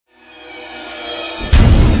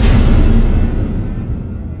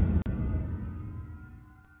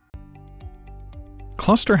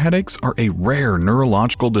Cluster headaches are a rare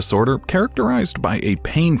neurological disorder characterized by a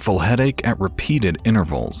painful headache at repeated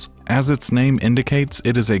intervals. As its name indicates,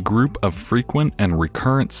 it is a group of frequent and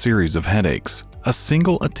recurrent series of headaches. A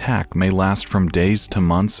single attack may last from days to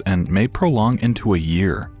months and may prolong into a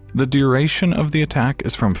year. The duration of the attack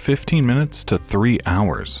is from 15 minutes to 3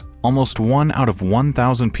 hours. Almost 1 out of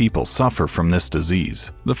 1,000 people suffer from this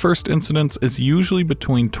disease. The first incidence is usually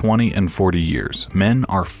between 20 and 40 years. Men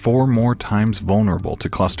are 4 more times vulnerable to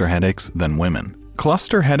cluster headaches than women.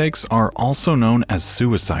 Cluster headaches are also known as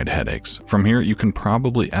suicide headaches. From here, you can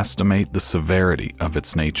probably estimate the severity of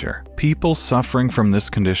its nature. People suffering from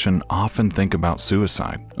this condition often think about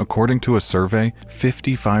suicide. According to a survey,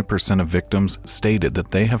 55% of victims stated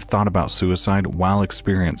that they have thought about suicide while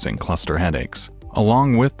experiencing cluster headaches.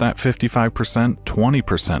 Along with that 55%,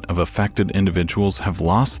 20% of affected individuals have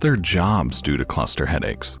lost their jobs due to cluster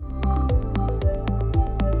headaches.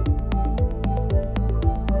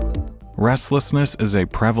 Restlessness is a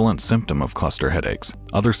prevalent symptom of cluster headaches.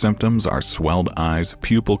 Other symptoms are swelled eyes,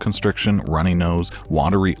 pupil constriction, runny nose,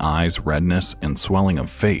 watery eyes, redness, and swelling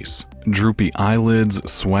of face. Droopy eyelids,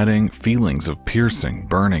 sweating, feelings of piercing,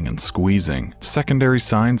 burning, and squeezing. Secondary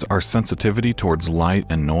signs are sensitivity towards light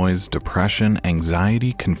and noise, depression,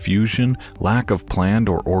 anxiety, confusion, lack of planned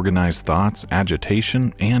or organized thoughts,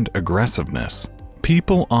 agitation, and aggressiveness.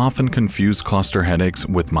 People often confuse cluster headaches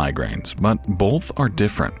with migraines, but both are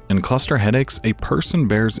different. In cluster headaches, a person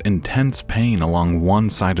bears intense pain along one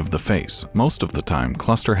side of the face. Most of the time,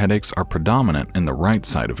 cluster headaches are predominant in the right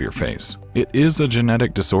side of your face. It is a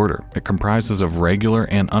genetic disorder. It comprises of regular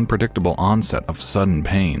and unpredictable onset of sudden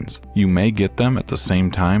pains. You may get them at the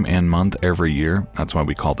same time and month every year. That's why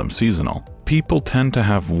we call them seasonal. People tend to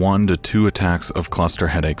have 1 to 2 attacks of cluster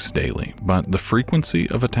headaches daily, but the frequency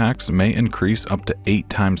of attacks may increase up to 8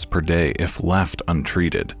 times per day if left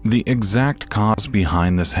untreated. The exact cause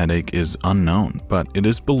behind this headache is unknown, but it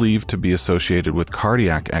is believed to be associated with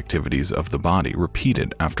cardiac activities of the body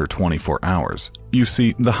repeated after 24 hours. You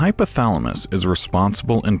see, the hypothalamus is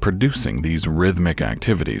responsible in producing these rhythmic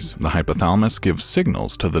activities. The hypothalamus gives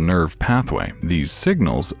signals to the nerve pathway. These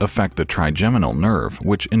signals affect the trigeminal nerve,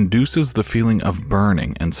 which induces the feeling of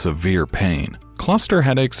burning and severe pain. Cluster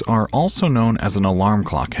headaches are also known as an alarm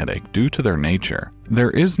clock headache due to their nature. There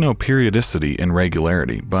is no periodicity in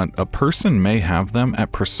regularity, but a person may have them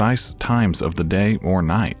at precise times of the day or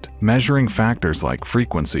night. Measuring factors like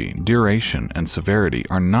frequency, duration, and severity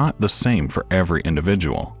are not the same for every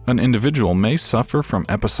individual. An individual may suffer from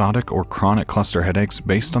episodic or chronic cluster headaches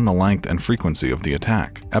based on the length and frequency of the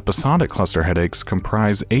attack. Episodic cluster headaches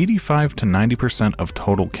comprise 85 to 90% of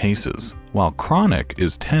total cases, while chronic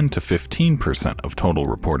is 10 to 15% of total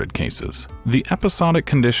reported cases. The episodic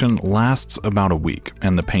condition lasts about a week,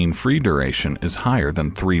 and the pain-free duration is higher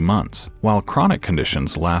than 3 months, while chronic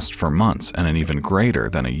conditions last for months and an even greater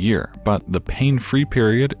than a year, but the pain-free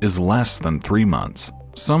period is less than 3 months.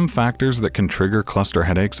 Some factors that can trigger cluster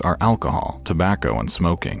headaches are alcohol, tobacco, and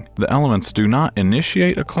smoking. The elements do not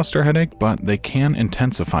initiate a cluster headache, but they can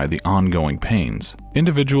intensify the ongoing pains.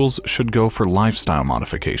 Individuals should go for lifestyle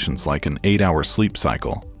modifications like an 8-hour sleep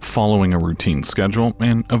cycle, following a routine schedule,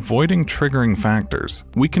 and avoiding triggering factors.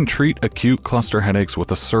 We can treat acute cluster headaches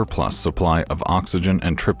with a surplus supply of oxygen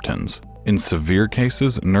and triptans. In severe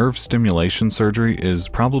cases, nerve stimulation surgery is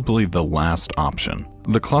probably the last option.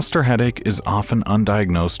 The cluster headache is often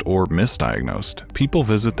undiagnosed or misdiagnosed. People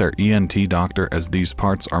visit their ENT doctor as these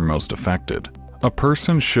parts are most affected. A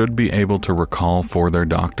person should be able to recall for their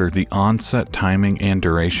doctor the onset, timing, and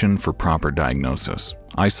duration for proper diagnosis.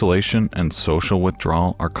 Isolation and social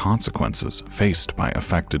withdrawal are consequences faced by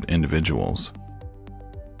affected individuals.